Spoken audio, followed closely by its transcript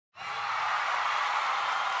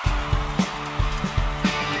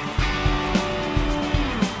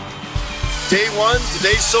Day one to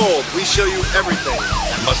day sold. We show you everything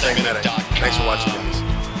at MustangMedic. Thanks for watching, guys.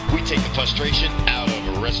 We take the frustration out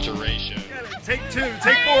of a restoration. Take two,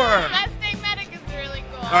 take four. MustangMedic is really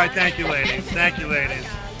cool. All right, thank you, ladies. Thank you, ladies.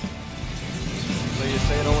 So you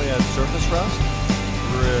say it only has surface rust?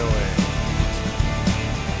 Really?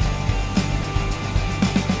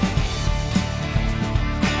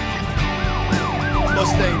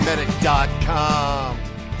 MustangMedic.com.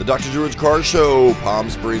 The Dr. George Car Show, Palm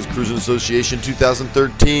Springs Cruising Association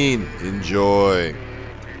 2013. Enjoy.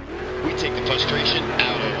 We take the frustration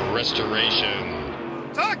out of a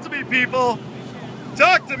restoration. Talk to me, people.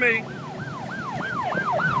 Talk to me.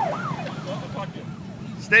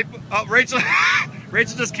 Stay. Oh, Rachel.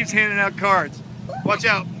 Rachel just keeps handing out cards. Watch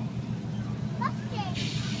out.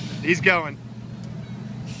 He's going.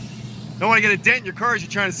 Don't want to get a dent in your car as you're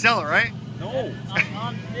trying to sell it, right? No, I'm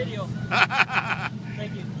on video.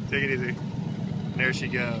 Thank you. Take it easy. There she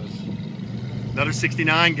goes. Another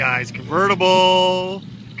 69, guys. Convertible.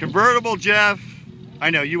 Convertible, Jeff. I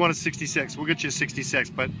know you want a 66. We'll get you a 66,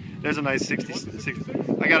 but there's a nice 66.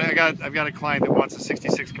 I've got a client that wants a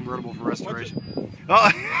 66 convertible for restoration. Oh.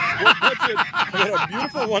 I got a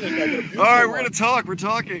beautiful one. All right, we're gonna talk. We're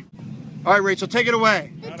talking. All right, Rachel, take it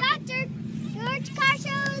away. The Dr. George Car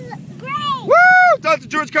Show is great. Woo! Dr.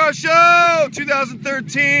 George Car Show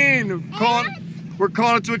 2013. We're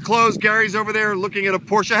calling it to a close. Gary's over there looking at a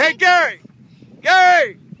Porsche. Hey, Gary!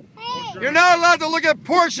 Gary! Hey. You're not allowed to look at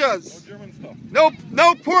Porsches. No German stuff.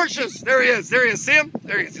 No Porsches. There he is. There he is. See him?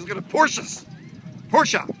 There he is. He's looking at Porsches.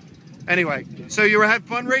 Porsche. Anyway, so you had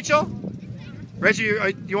fun, Rachel? Rachel,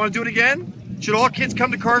 you want to do it again? Should all kids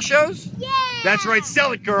come to car shows? Yeah. That's right.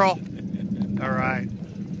 Sell it, girl. All right.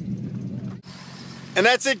 And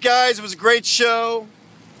that's it, guys. It was a great show.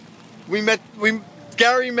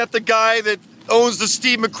 Gary met the guy that owns the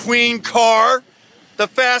Steve McQueen car, the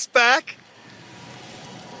fastback.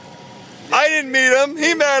 I didn't meet him.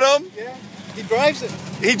 He met him. Yeah, he drives it.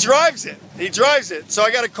 He drives it. He drives it. So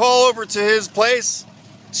I got to call over to his place.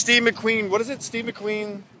 Steve McQueen. What is it? Steve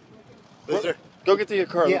McQueen. Go get the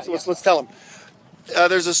car. Yeah, Let's tell him.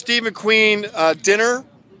 There's a Steve McQueen dinner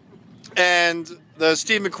and the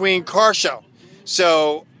Steve McQueen car show.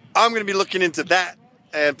 So I'm going to be looking into that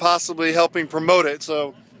and possibly helping promote it.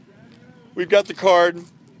 So we've got the card.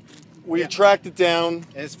 We tracked it down.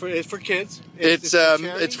 And it's for kids. It's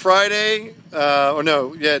Friday.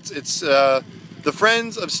 It's the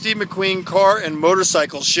Friends of Steve McQueen Car and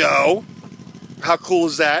Motorcycle Show. How cool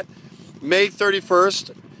is that? May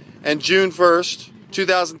 31st and June 1st,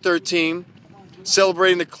 2013.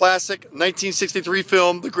 Celebrating the classic 1963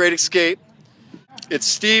 film, The Great Escape. It's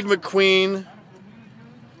Steve McQueen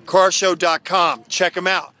carshow.com. Check him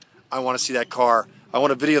out. I want to see that car. I want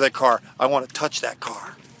to video that car. I want to touch that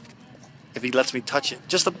car. If he lets me touch it.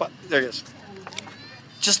 Just the button. There it is.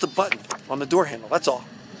 Just the button on the door handle. That's all.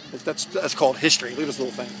 That's called history. Look at this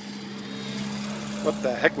little thing. What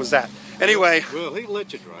the heck was that? Anyway. Well, he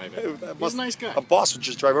let you drive it. He's a nice guy. A boss would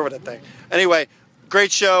just drive over that thing. Anyway,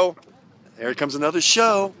 great show. There comes another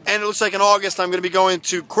show. And it looks like in August I'm going to be going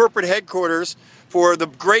to corporate headquarters for the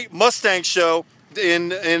great Mustang show in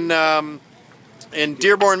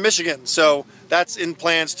Dearborn, Michigan. So that's in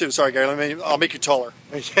plans too. Sorry, Gary. I'll make you taller.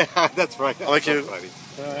 Yeah, that's right. I'll make you. Funny.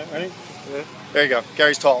 Ready? Yeah. There you go.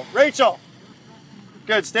 Gary's tall. Rachel.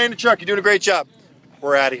 Good. Stay in the truck. You're doing a great job.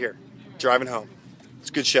 We're out of here. Driving home. It's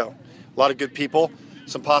a good show. A lot of good people.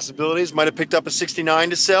 Some possibilities. Might have picked up a 69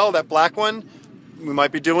 to sell. That black one. We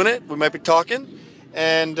might be doing it. We might be talking.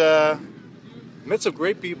 And met some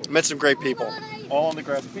great people. Met some great people. All on the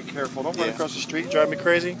grass. Be careful. Don't run across the street. Drive me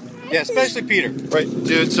crazy. Yeah, especially Peter. Right,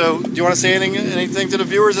 dude. So, do you want to say anything to the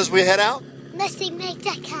viewers as we head out?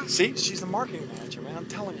 MustangMedic.com. See, she's the marketing manager, man. I'm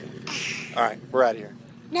telling you. All right, we're out of here.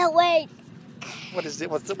 No, wait. What is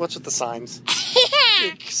it? What's with the signs?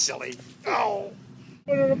 Silly. Oh.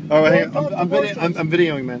 Oh, hey, I'm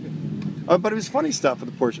videoing, man. But it was funny stuff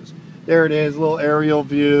with the Porsches. There it is, a little aerial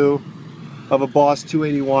view of a Boss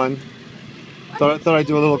 281. Thought I'd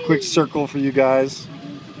do a little quick circle for you guys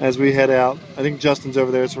as we head out. I think Justin's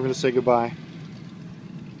over there, so we're going to say goodbye.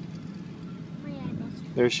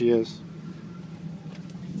 There she is.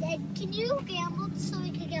 Dad, can you gamble so we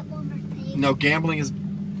can get one more pay? No, gambling is,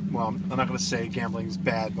 well, I'm not going to say gambling is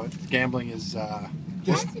bad, but gambling is, Not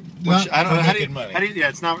it's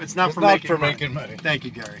not for making money. Thank you,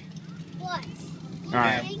 Gary. What? All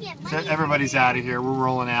right, so everybody's out of here. We're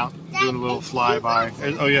rolling out, doing a little flyby.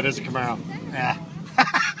 Oh yeah, there's a Camaro. Yeah.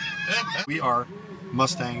 We are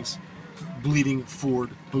Mustangs, bleeding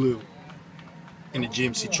Ford blue in a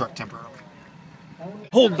GMC truck temporarily.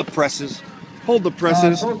 Hold the presses. Hold the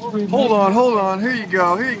presses. Hold on. Here you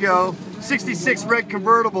go. '66 red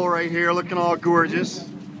convertible right here, looking all gorgeous.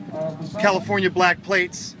 California black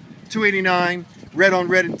plates, 289, red on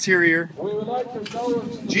red interior.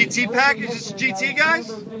 GT package, is this GT, guys?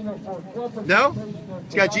 No?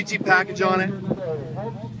 It's got GT package on it.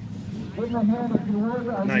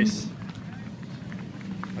 Nice.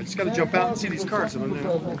 I just got to jump out and see these cars.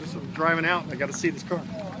 I'm just driving out. I got to see this car.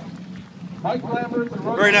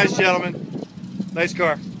 Very nice, gentlemen. Nice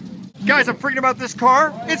car. Guys, I'm freaking about this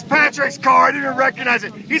car. It's Patrick's car. I didn't even recognize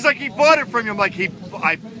it. He's like, he bought it from you. I'm like, he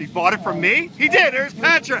bought it from me? He did. There's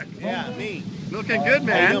Patrick. Yeah, me. Looking good,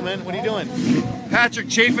 man. How you doing, man? What are you doing? Patrick,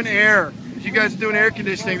 Chafin Air. If you guys are doing air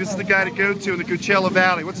conditioning, this is the guy to go to in the Coachella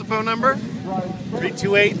Valley. What's the phone number?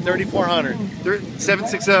 328-3400.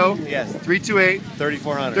 760. Yes. 328.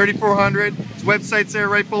 3400. 3400. His website's there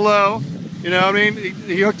right below. You know what I mean?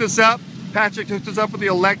 He hooked us up. Patrick hooked us up with the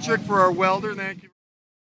electric for our welder. Thank you.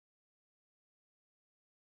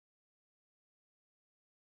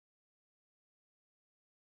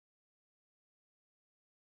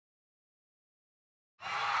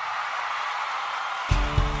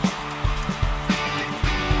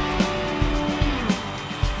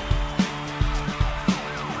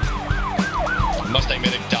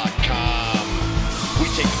 MustangMedic.com. We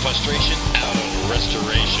take the frustration out of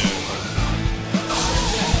restoration.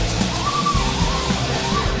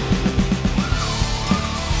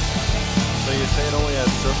 So you say it only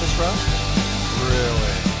has surface rust?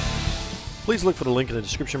 Really? Please look for the link in the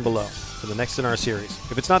description below for the next in our series.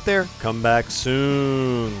 If it's not there, come back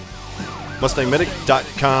soon.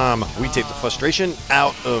 MustangMedic.com. We take the frustration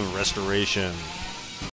out of restoration.